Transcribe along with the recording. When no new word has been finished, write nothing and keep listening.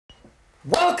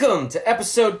Welcome to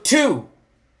episode 2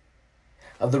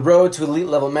 of the Road to Elite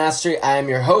Level Mastery. I am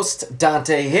your host,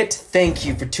 Dante Hitt. Thank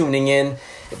you for tuning in.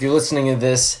 If you're listening to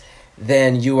this,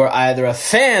 then you are either a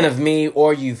fan of me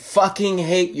or you fucking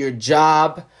hate your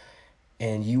job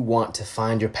and you want to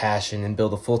find your passion and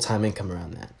build a full-time income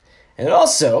around that. And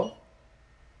also,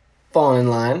 fall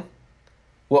in line,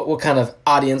 what kind of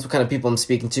audience, what kind of people I'm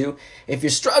speaking to. If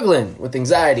you're struggling with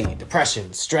anxiety,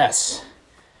 depression, stress,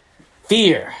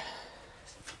 fear,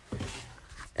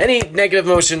 any negative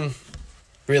emotion,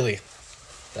 really,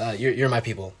 you're my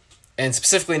people. And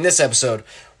specifically in this episode,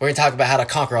 we're going to talk about how to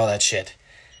conquer all that shit.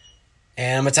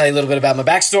 And I'm going to tell you a little bit about my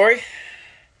backstory. I'm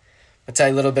going to tell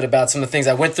you a little bit about some of the things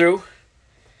I went through.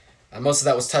 Most of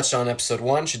that was touched on episode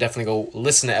 1. You should definitely go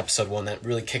listen to episode 1. That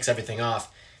really kicks everything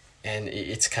off. And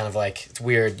it's kind of like, it's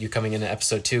weird you coming into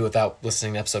episode 2 without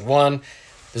listening to episode 1.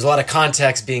 There's a lot of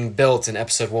context being built in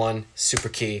episode 1. Super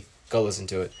key. Go listen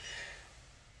to it.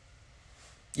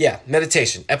 Yeah,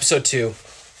 meditation, episode 2.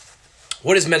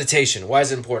 What is meditation? Why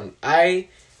is it important? I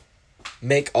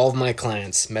make all of my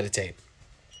clients meditate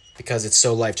because it's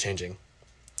so life-changing.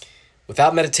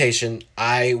 Without meditation,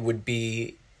 I would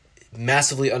be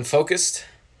massively unfocused,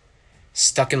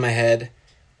 stuck in my head,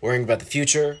 worrying about the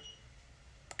future,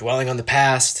 dwelling on the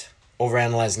past,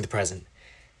 overanalyzing the present.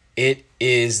 It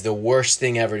is the worst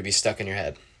thing ever to be stuck in your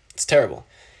head. It's terrible.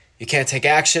 You can't take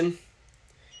action.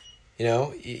 You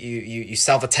know, you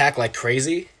self-attack like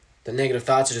crazy. The negative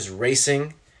thoughts are just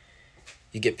racing.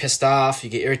 You get pissed off. You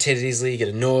get irritated easily. You get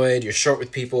annoyed. You're short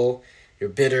with people. You're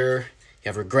bitter. You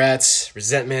have regrets,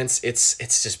 resentments. It's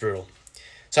just brutal.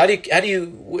 So how do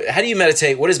you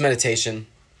meditate? What is meditation?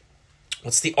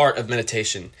 What's the art of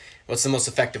meditation? What's the most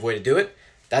effective way to do it?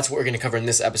 That's what we're going to cover in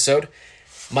this episode.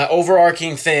 My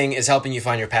overarching thing is helping you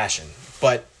find your passion.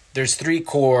 But there's 3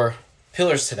 core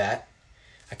pillars to that.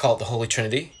 I call it the Holy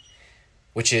Trinity,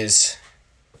 which is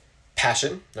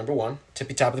passion, number 1,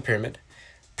 tippy top of the pyramid,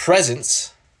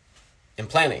 presence, and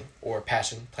planning, or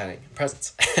passion, planning, and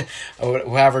presence, or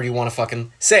however you want to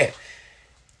fucking say it.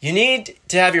 You need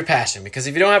to have your passion, because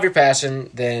if you don't have your passion,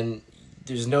 then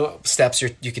there's no steps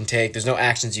you can take, there's no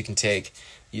actions you can take,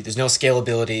 there's no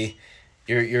scalability,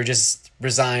 you're just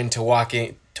resigned to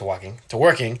working,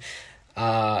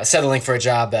 settling for a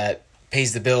job that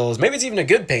pays the bills, maybe it's even a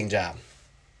good paying job.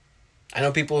 I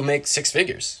know people who make 6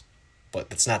 figures, but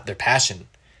that's not their passion.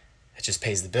 It just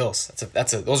pays the bills.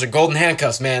 Those are golden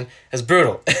handcuffs, man. That's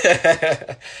brutal.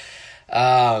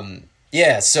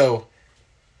 So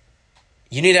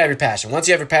you need to have your passion. Once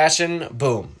you have your passion,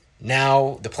 boom.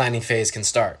 Now the planning phase can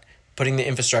start. Putting the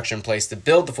infrastructure in place to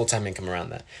build the full-time income around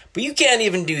that. But you can't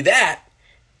even do that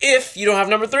if you don't have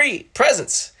number 3,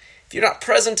 presence. If you're not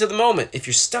present to the moment, if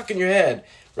you're stuck in your head,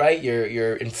 right?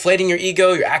 You're inflating your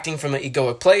ego, you're acting from an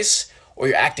egoic place, or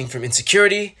you're acting from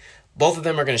insecurity. Both of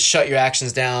them are going to shut your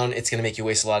actions down. It's going to make you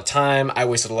waste a lot of time. I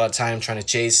wasted a lot of time trying to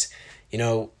chase,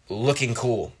 looking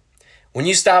cool. When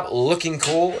you stop looking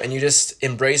cool and you just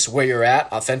embrace where you're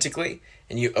at authentically,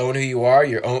 and you own who you are,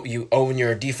 you own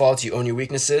your defaults, you own your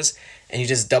weaknesses, and you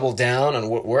just double down on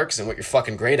what works and what you're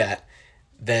fucking great at,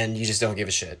 then you just don't give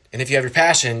a shit. And if you have your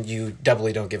passion, you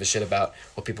doubly don't give a shit about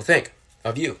what people think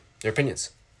of you, their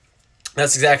opinions.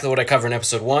 That's exactly what I cover in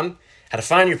episode 1, how to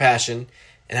find your passion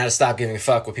and how to stop giving a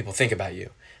fuck what people think about you.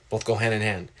 Both go hand in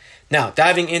hand. Now,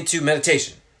 diving into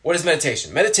meditation. What is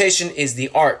meditation? Meditation is the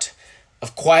art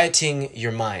of quieting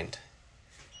your mind,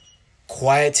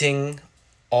 quieting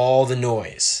all the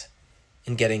noise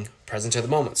and getting present to the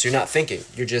moment. So you're not thinking,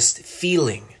 you're just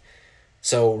feeling.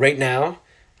 So right now,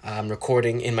 I'm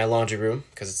recording in my laundry room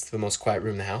because it's the most quiet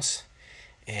room in the house.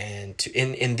 And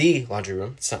in the laundry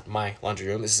room, it's not my laundry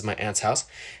room, this is my aunt's house,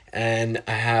 and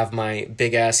I have my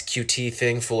big-ass QT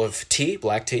thing full of tea,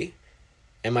 black tea,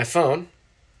 and my phone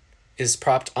is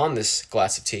propped on this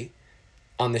glass of tea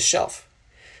on this shelf.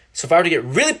 So if I were to get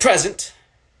really present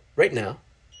right now,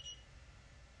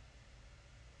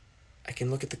 I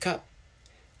can look at the cup.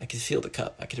 I can feel the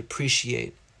cup. I can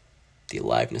appreciate the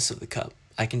aliveness of the cup.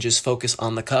 I can just focus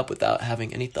on the cup without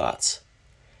having any thoughts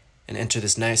and enter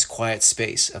this nice quiet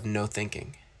space of no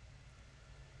thinking.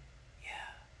 Yeah.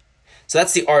 So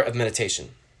that's the art of meditation.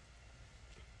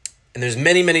 And there's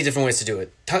many, many different ways to do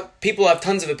it. People have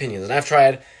tons of opinions, and I've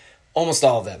tried almost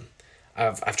all of them.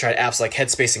 I've tried apps like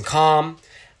Headspace and Calm.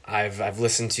 I've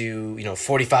listened to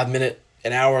 45-minute,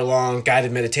 an hour-long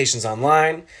guided meditations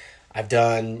online. I've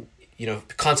done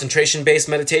concentration-based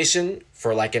meditation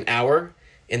for like an hour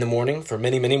in the morning for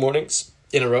many, many mornings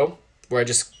in a row, where I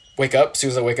just wake up. As soon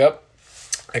as I wake up,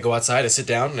 I go outside, I sit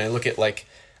down, and I look at like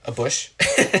a bush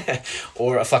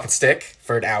or a fucking stick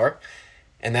for an hour.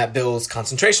 And that builds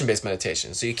concentration-based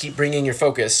meditation. So you keep bringing your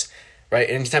focus, right?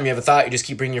 Anytime you have a thought, you just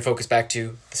keep bringing your focus back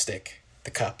to the stick,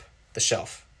 the cup, the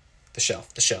shelf, the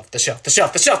shelf, the shelf, the shelf, the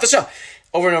shelf, the shelf, the shelf,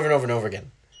 over and over and over and over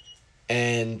again.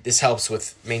 And this helps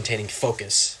with maintaining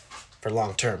focus for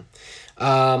long term.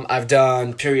 I've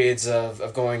done periods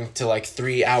of going to like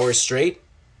 3 hours straight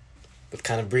with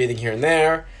kind of breathing here and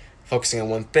there, focusing on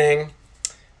one thing,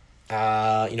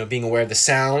 being aware of the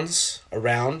sounds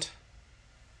around,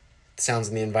 the sounds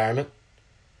in the environment,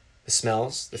 the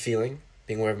smells, the feeling,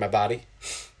 being aware of my body.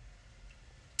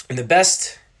 And the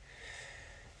best,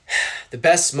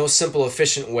 most simple,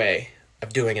 efficient way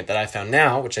of doing it that I found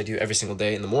now, which I do every single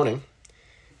day in the morning,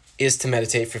 is to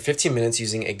meditate for 15 minutes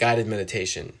using a guided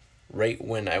meditation right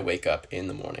when I wake up in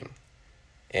the morning.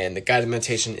 And the guided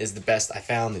meditation is the best I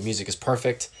found. The music is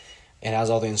perfect. It has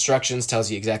all the instructions, tells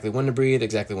you exactly when to breathe,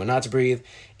 exactly when not to breathe.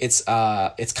 It's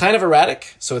kind of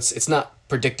erratic, so it's not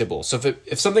predictable. So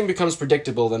if something becomes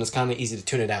predictable, then it's kind of easy to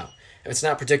tune it out. If it's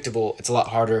not predictable, it's a lot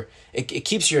harder. It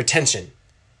keeps your attention,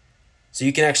 so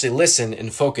you can actually listen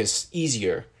and focus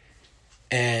easier.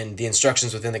 And the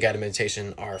instructions within the guided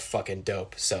meditation are fucking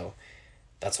dope. So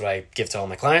that's what I give to all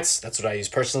my clients. That's what I use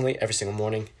personally every single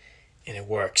morning, and it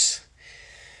works.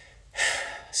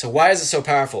 So why is it so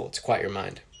powerful to quiet your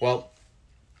mind? Well,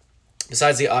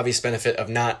 besides the obvious benefit of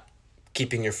not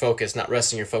keeping your focus, not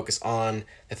resting your focus on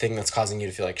the thing that's causing you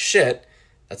to feel like shit,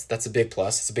 that's a big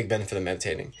plus. It's a big benefit of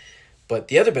meditating. But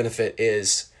the other benefit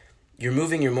is you're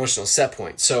moving your emotional set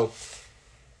point. So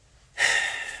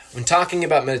when talking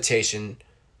about meditation,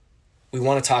 we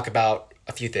want to talk about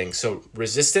a few things. So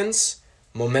resistance,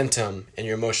 momentum, and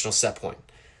your emotional set point.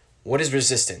 What is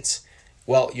resistance?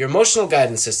 Well, your emotional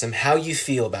guidance system, how you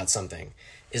feel about something,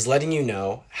 is letting you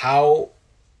know how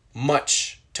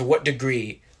much, to what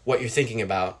degree, what you're thinking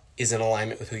about is in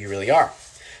alignment with who you really are.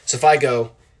 So if I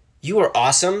go, you are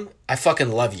awesome, I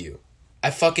fucking love you. I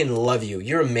fucking love you.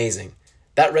 You're amazing.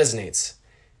 That resonates.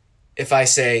 If I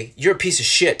say, you're a piece of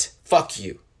shit, fuck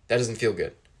you, that doesn't feel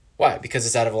good. Why? Because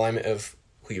it's out of alignment of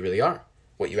who you really are,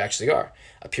 what you actually are,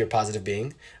 a pure positive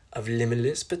being of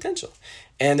limitless potential.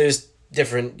 And there's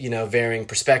different, varying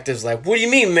perspectives. Like, what do you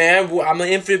mean, man? I'm an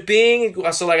infinite being,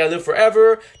 so like I live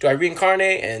forever. Do I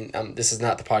reincarnate? And this is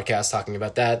not the podcast talking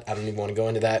about that. I don't even want to go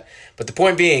into that. But the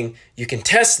point being, you can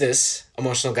test this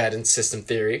emotional guidance system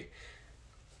theory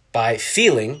by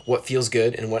feeling what feels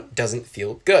good and what doesn't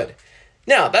feel good.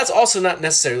 Now, that's also not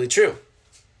necessarily true.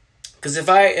 Because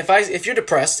if you're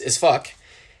depressed as fuck,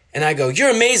 and I go, you're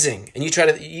amazing, and you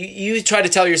try to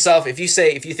tell yourself, if you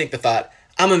think the thought,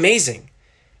 I'm amazing,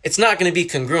 it's not going to be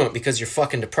congruent because you're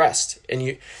fucking depressed.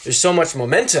 And there's so much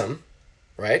momentum,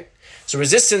 right? So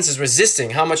resistance is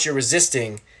resisting how much you're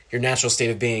resisting your natural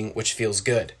state of being, which feels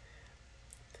good.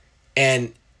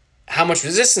 And how much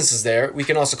resistance is there, we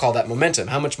can also call that momentum.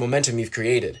 How much momentum you've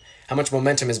created. How much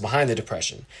momentum is behind the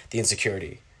depression, the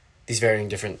insecurity, these varying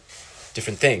different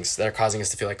things that are causing us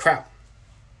to feel like crap.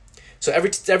 So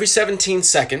every 17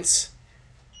 seconds,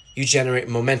 you generate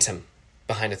momentum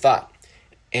behind a thought.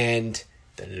 And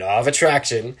the law of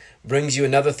attraction brings you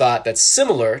another thought that's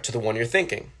similar to the one you're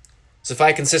thinking. So if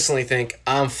I consistently think,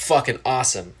 I'm fucking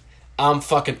awesome, I am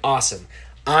fucking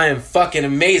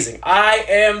amazing, I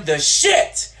am the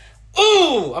shit,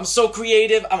 ooh, I'm so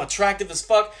creative, I'm attractive as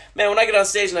fuck, man, when I get on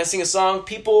stage and I sing a song,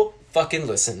 people fucking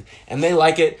listen, and they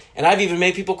like it, and I've even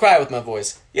made people cry with my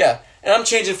voice, yeah. And I'm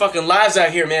changing fucking lives out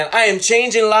here, man. I am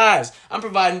changing lives. I'm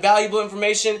providing valuable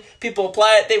information. People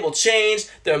apply it, they will change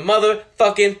their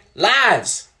motherfucking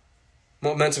lives.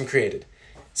 Momentum created.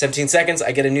 17 seconds,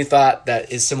 I get a new thought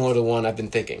that is similar to the one I've been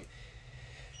thinking.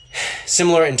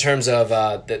 Similar in terms of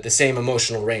the same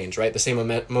emotional range, right? The same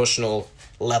emotional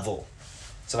level.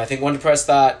 So if I think one depressed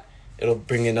thought, it'll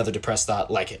bring another depressed thought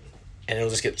like it. And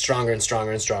it'll just get stronger and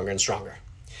stronger and stronger and stronger.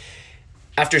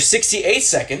 After 68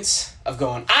 seconds of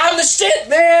going, I'm the shit,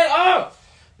 man, oh!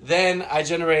 Then I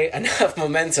generate enough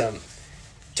momentum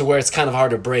to where it's kind of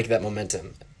hard to break that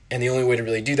momentum. And the only way to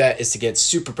really do that is to get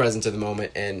super present to the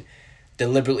moment and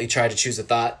deliberately try to choose a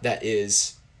thought that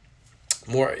is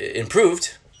more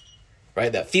improved,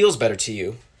 right? That feels better to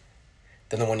you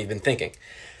than the one you've been thinking.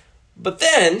 But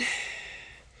then,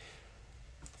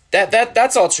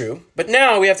 that's all true. But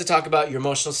now we have to talk about your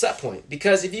emotional set point.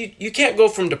 Because if you can't go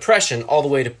from depression all the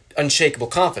way to unshakable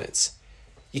confidence.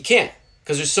 You can't.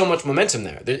 Because there's so much momentum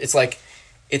there. It's like,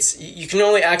 you can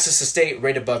only access a state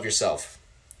right above yourself.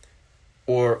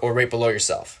 Or right below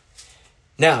yourself.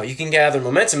 Now, you can gather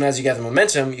momentum. As you gather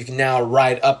momentum, you can now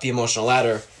ride up the emotional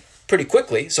ladder pretty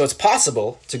quickly. So it's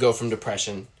possible to go from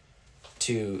depression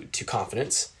to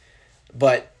confidence.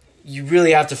 But you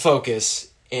really have to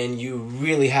focus and you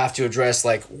really have to address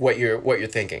like what you're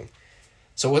thinking.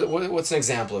 So what's an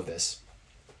example of this?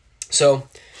 So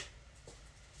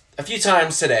a few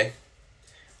times today,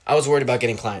 I was worried about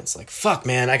getting clients. Like, fuck,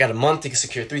 man, I got a month to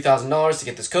secure $3,000 to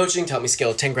get this coaching to help me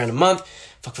scale 10 grand a month.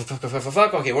 Fuck.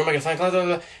 Okay, where am I gonna find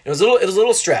clients? It was a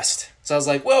little stressed. So I was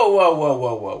like,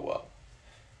 whoa.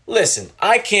 Listen,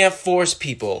 I can't force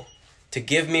people to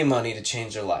give me money to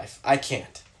change their life. I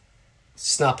can't. It's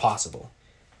just not possible.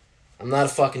 I'm not a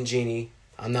fucking genie.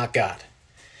 I'm not God.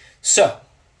 So,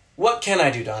 what can I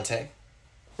do, Dante?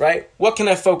 Right? What can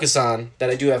I focus on that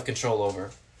I do have control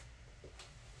over?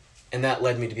 And that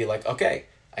led me to be like, okay,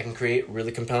 I can create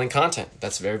really compelling content.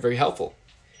 That's very, very helpful.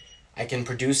 I can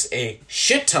produce a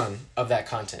shit ton of that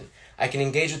content. I can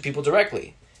engage with people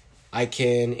directly. I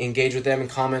can engage with them and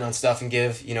comment on stuff and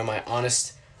give, my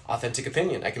honest, authentic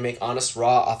opinion. I can make honest,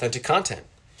 raw, authentic content.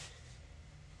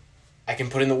 I can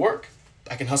put in the work.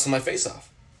 I can hustle my face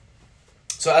off.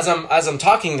 So as I'm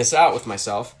talking this out with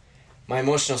myself, my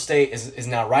emotional state is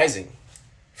now rising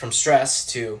from stress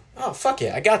to, oh, fuck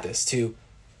yeah, I got this, to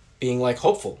being like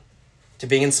hopeful, to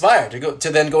being inspired, to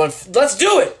then going, let's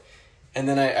do it. And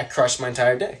then I crushed my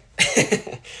entire day,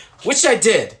 which I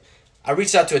did. I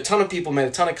reached out to a ton of people, made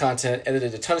a ton of content,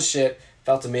 edited a ton of shit,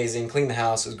 felt amazing, cleaned the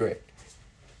house, it was great.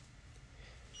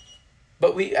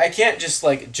 But I can't just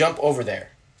like jump over there.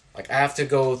 Like I have to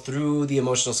go through the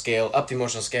emotional scale, up the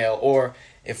emotional scale, or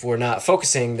if we're not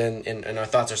focusing then and our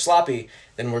thoughts are sloppy,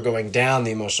 then we're going down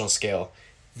the emotional scale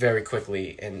very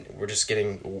quickly and we're just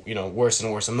getting, worse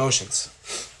and worse emotions.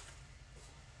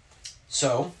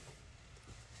 So,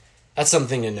 that's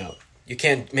something to note. You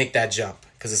can't make that jump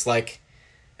because it's like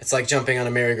jumping on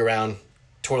a merry-go-round,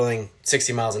 twirling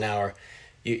 60 miles an hour.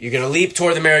 You're going to leap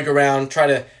toward the merry-go-round, try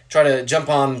to jump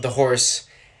on the horse,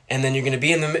 and then you're going to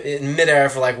be in midair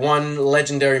for like one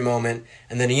legendary moment,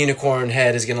 and then a unicorn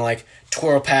head is going to like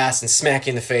twirl past and smack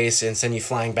you in the face and send you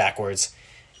flying backwards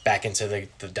back into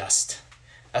the dust.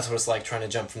 That's what it's like trying to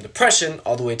jump from depression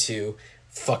all the way to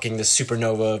fucking the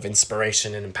supernova of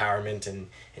inspiration and empowerment and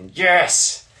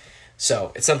yes!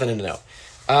 So, it's something to know.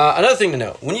 Another thing to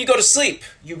know, when you go to sleep,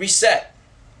 you reset.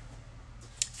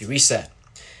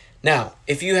 Now,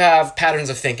 if you have patterns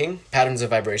of thinking, patterns of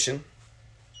vibration,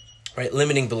 right,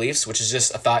 limiting beliefs, which is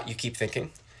just a thought you keep thinking,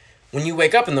 when you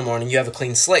wake up in the morning, you have a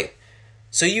clean slate.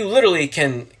 So you literally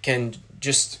can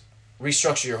just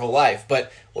restructure your whole life.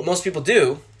 But what most people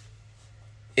do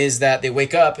is that they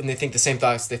wake up and they think the same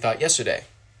thoughts they thought yesterday.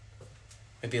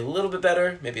 Maybe a little bit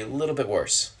better, maybe a little bit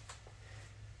worse.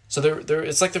 So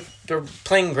it's like they're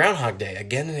playing Groundhog Day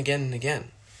again and again and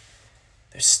again.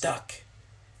 They're stuck.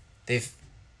 They've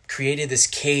created this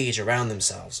cage around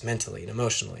themselves mentally and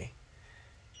emotionally.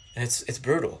 And it's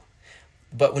brutal.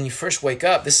 But when you first wake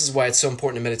up, this is why it's so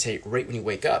important to meditate right when you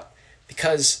wake up.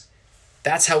 Because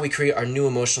that's how we create our new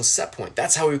emotional set point.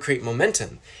 That's how we create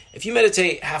momentum. If you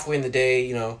meditate halfway in the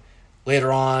day,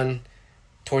 later on,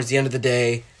 towards the end of the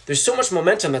day, there's so much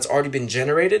momentum that's already been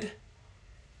generated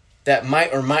that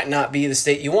might or might not be the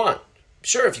state you want.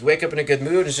 Sure, if you wake up in a good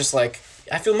mood, it's just like,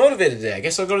 I feel motivated today. I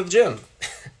guess I'll go to the gym.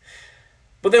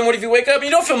 But then what if you wake up and you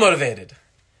don't feel motivated?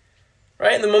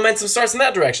 Right? And the momentum starts in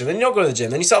that direction. Then you don't go to the gym.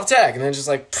 Then you self-tag. And then it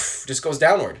just goes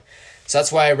downward. So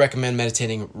that's why I recommend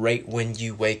meditating right when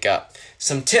you wake up.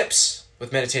 Some tips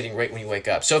with meditating right when you wake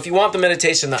up. So if you want the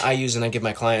meditation that I use and I give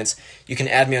my clients, you can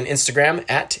add me on Instagram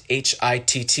at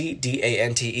HITTDANTE.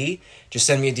 Just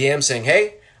send me a DM saying,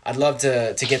 hey, I'd love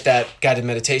to get that guided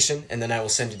meditation, and then I will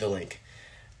send you the link.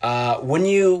 When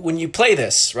you play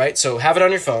this, right, so have it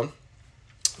on your phone.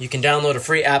 You can download a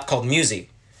free app called Musi.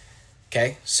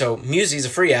 Okay, so Musi is a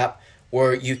free app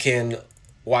where you can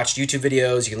watch YouTube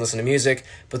videos, you can listen to music,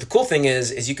 but the cool thing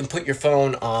is you can put your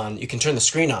phone on, you can turn the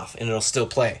screen off and it'll still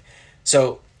play.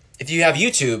 So if you have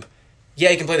YouTube,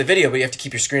 yeah, you can play the video, but you have to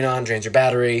keep your screen on, drains your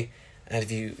battery, and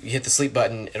if you hit the sleep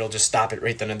button, it'll just stop it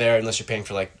right then and there, unless you're paying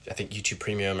for I think YouTube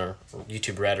Premium or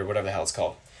YouTube Red or whatever the hell it's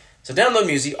called. So download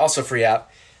Musi, also a free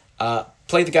app,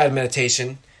 play the guided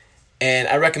meditation, and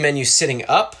I recommend you sitting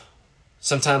up.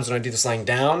 Sometimes when I do this lying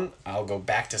down, I'll go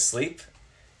back to sleep.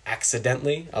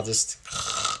 Accidentally, I'll just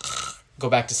go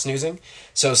back to snoozing.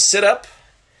 So sit up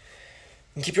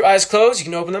and keep your eyes closed. You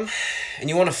can open them. And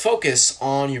you want to focus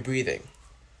on your breathing.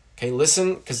 Okay,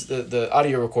 listen, because the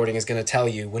audio recording is going to tell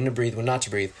you when to breathe, when not to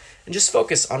breathe. And just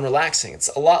focus on relaxing. It's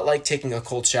a lot like taking a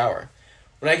cold shower.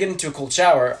 When I get into a cold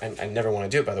shower, and I never want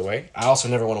to do it, by the way, I also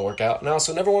never want to work out, and I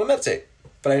also never want to meditate.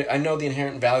 But I know the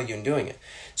inherent value in doing it.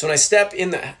 So when I step in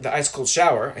the ice cold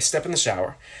shower, I step in the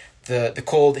shower, the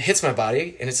cold hits my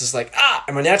body, and it's just like,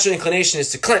 and my natural inclination is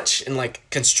to clench and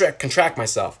contract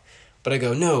myself. But I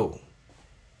go, no,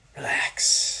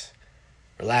 Relax.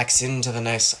 Relax into the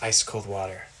nice ice cold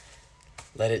water.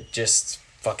 Let it just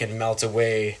fucking melt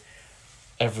away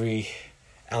every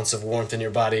ounce of warmth in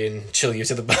your body and chill you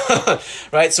to the bone.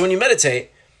 Right? So when you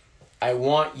meditate, I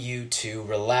want you to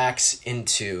relax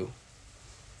into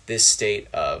this state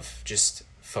of just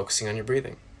focusing on your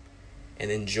breathing and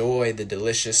enjoy the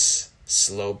delicious,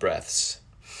 slow breaths.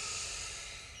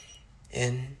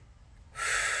 In,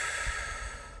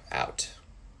 out.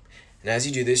 And as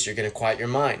you do this, you're going to quiet your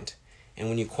mind. And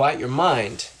when you quiet your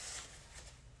mind,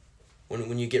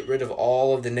 when you get rid of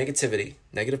all of the negativity,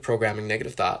 negative programming,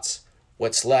 negative thoughts,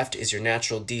 what's left is your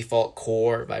natural default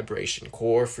core vibration,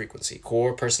 core frequency,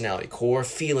 core personality, core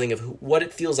feeling of what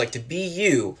it feels like to be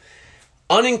you,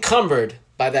 unencumbered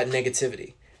by that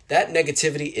negativity. That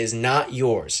negativity is not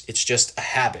yours. It's just a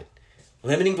habit.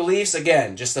 Limiting beliefs,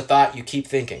 again, just a thought you keep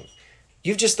thinking.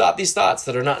 You've just thought these thoughts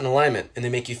that are not in alignment and they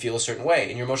make you feel a certain way.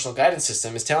 And your emotional guidance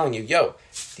system is telling you, yo,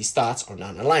 these thoughts are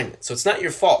not in alignment. So it's not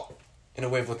your fault in a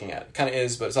way of looking at it. It kind of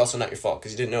is, but it's also not your fault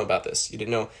because you didn't know about this. You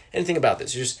didn't know anything about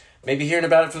this. You're just maybe hearing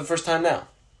about it for the first time now.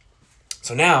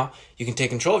 So now you can take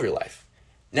control of your life.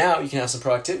 Now you can have some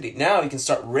proactivity. Now you can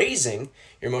start raising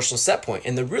your emotional set point.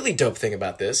 And the really dope thing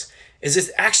about this is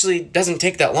it actually doesn't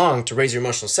take that long to raise your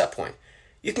emotional set point.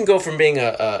 You can go from being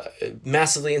a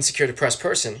massively insecure, depressed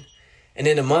person, and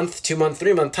in a month, 2 month,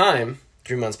 3 month time,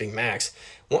 3 months being max,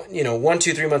 1,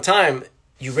 2, 3 month time,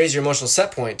 you raise your emotional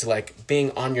set point to like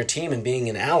being on your team and being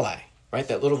an ally, right?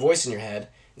 That little voice in your head,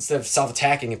 instead of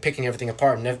self-attacking and picking everything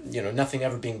apart and nothing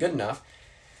ever being good enough,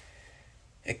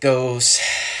 it goes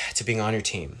to being on your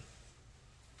team.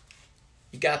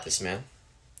 You got this, man.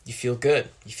 You feel good.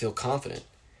 You feel confident.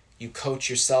 You coach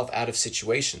yourself out of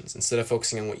situations instead of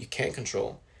focusing on what you can't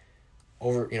control.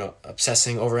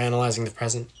 Obsessing, overanalyzing the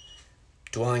present,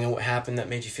 dwelling on what happened that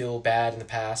made you feel bad in the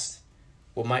past,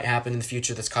 what might happen in the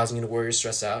future that's causing you to worry or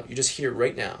stress out. You're just here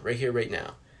right now, right here, right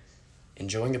now.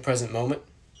 Enjoying the present moment,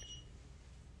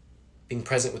 being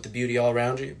present with the beauty all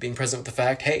around you, being present with the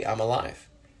fact, hey, I'm alive.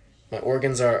 My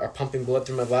organs are pumping blood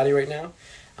through my body right now.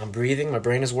 I'm breathing, my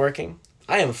brain is working.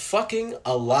 I am fucking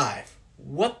alive.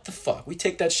 What the fuck? We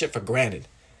take that shit for granted.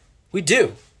 We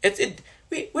do.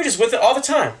 We're just with it all the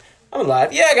time. I'm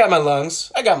alive. Yeah, I got my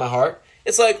lungs. I got my heart.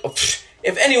 It's like,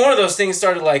 if any one of those things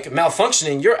started like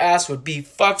malfunctioning, your ass would be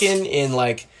fucking in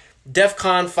like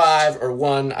DEFCON 5 or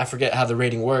 1. I forget how the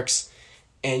rating works.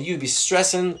 And you'd be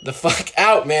stressing the fuck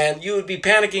out, man. You would be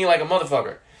panicking like a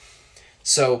motherfucker.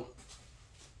 So.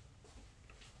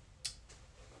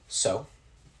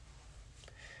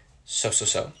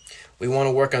 We want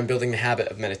to work on building the habit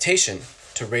of meditation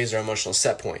to raise our emotional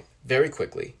set point very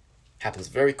quickly. Happens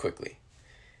very quickly.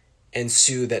 And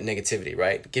soothe that negativity,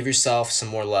 right? Give yourself some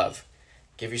more love.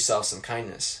 Give yourself some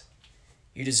kindness.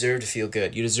 You deserve to feel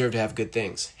good. You deserve to have good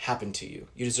things happen to you.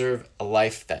 You deserve a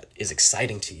life that is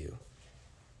exciting to you.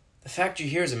 The fact you're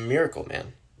here is a miracle,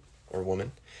 man. Or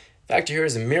woman. The fact you're here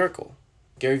is a miracle.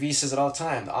 Gary Vee says it all the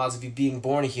time. The odds of you being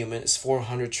born a human is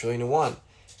 400 trillion to 1.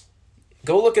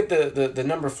 Go look at the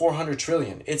number 400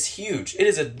 trillion. It's huge. It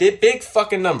is a big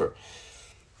fucking number.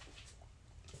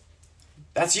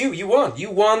 That's you. You won. You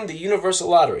won the universal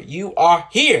lottery. You are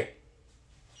here.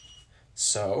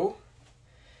 So,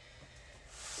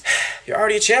 you're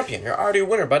already a champion. You're already a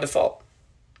winner by default.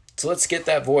 So let's get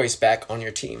that voice back on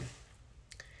your team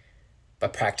by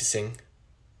practicing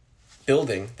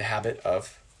building the habit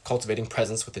of cultivating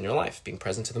presence within your life, being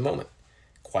present to the moment,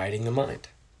 quieting the mind,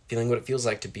 feeling what it feels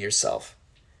like to be yourself.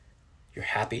 Your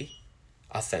happy,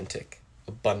 authentic,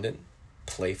 abundant,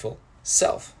 playful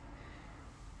self.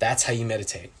 That's how you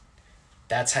meditate.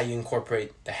 That's how you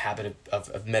incorporate the habit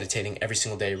of meditating every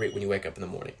single day right when you wake up in the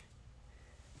morning.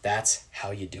 That's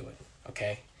how you do it,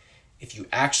 okay? If you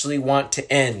actually want to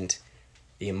end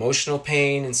the emotional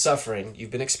pain and suffering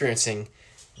you've been experiencing,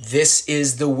 this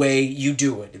is the way you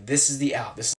do it. This is the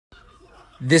out.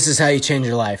 This is how you change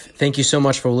your life. Thank you so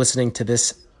much for listening to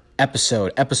this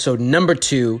episode number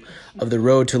 2 of the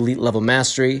Road to Elite Level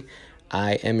Mastery.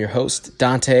 I am your host,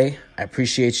 Dante. I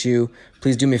appreciate you.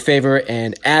 Please do me a favor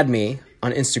and add me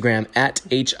on Instagram at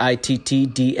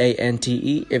HITTDANTE.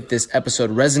 If this episode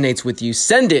resonates with you,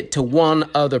 send it to one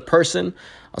other person.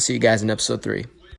 I'll see you guys in episode 3.